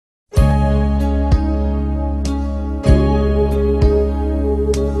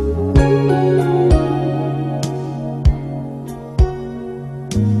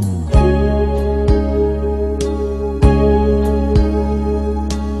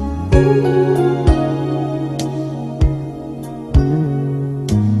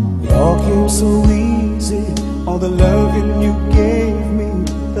It all came so easy, all the loving you gave me,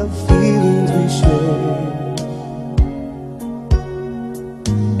 the feelings we shared.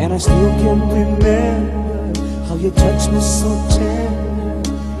 And I still can remember how you touched me so tender.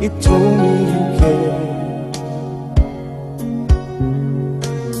 It told me you cared.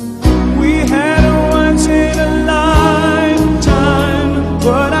 We had a once in a lifetime,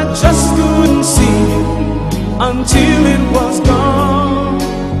 but I just couldn't see it until it was gone.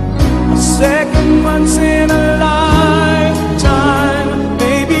 A second once in a lifetime,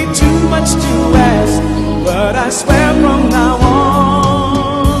 maybe too much to ask, but I swear from now on,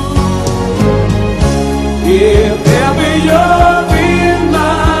 if ever you're in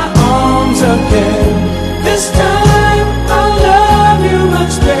my arms again, this time I'll love you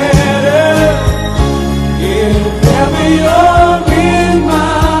much better. If ever you're in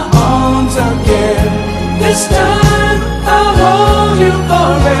my arms again, this time I'll hold you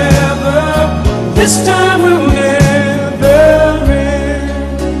forever. This time will never end.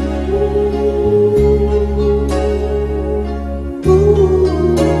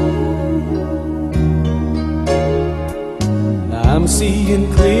 Now I'm seeing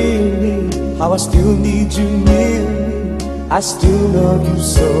clearly how I still need you near me. I still love you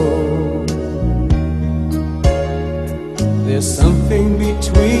so. There's something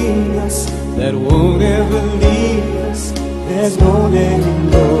between us that won't ever leave us. There's no letting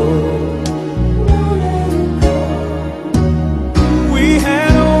go. We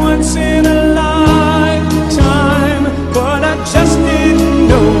had a once in a lifetime, but I just didn't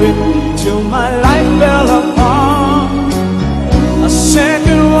know it till my life fell apart. A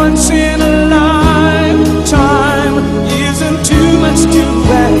second once in a lifetime isn't too much to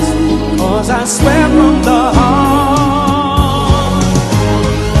ask, 'cause I swear from the heart,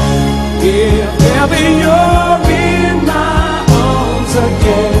 if ever you're in my arms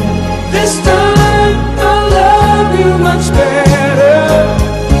again, this time I'll love you much better.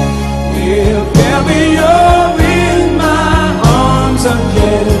 If ever you're in my arms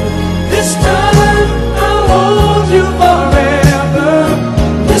again, this time I'll hold you forever.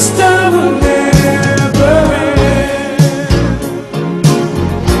 This time will never end.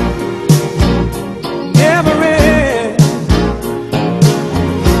 Never end.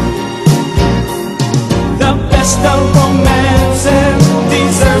 The best of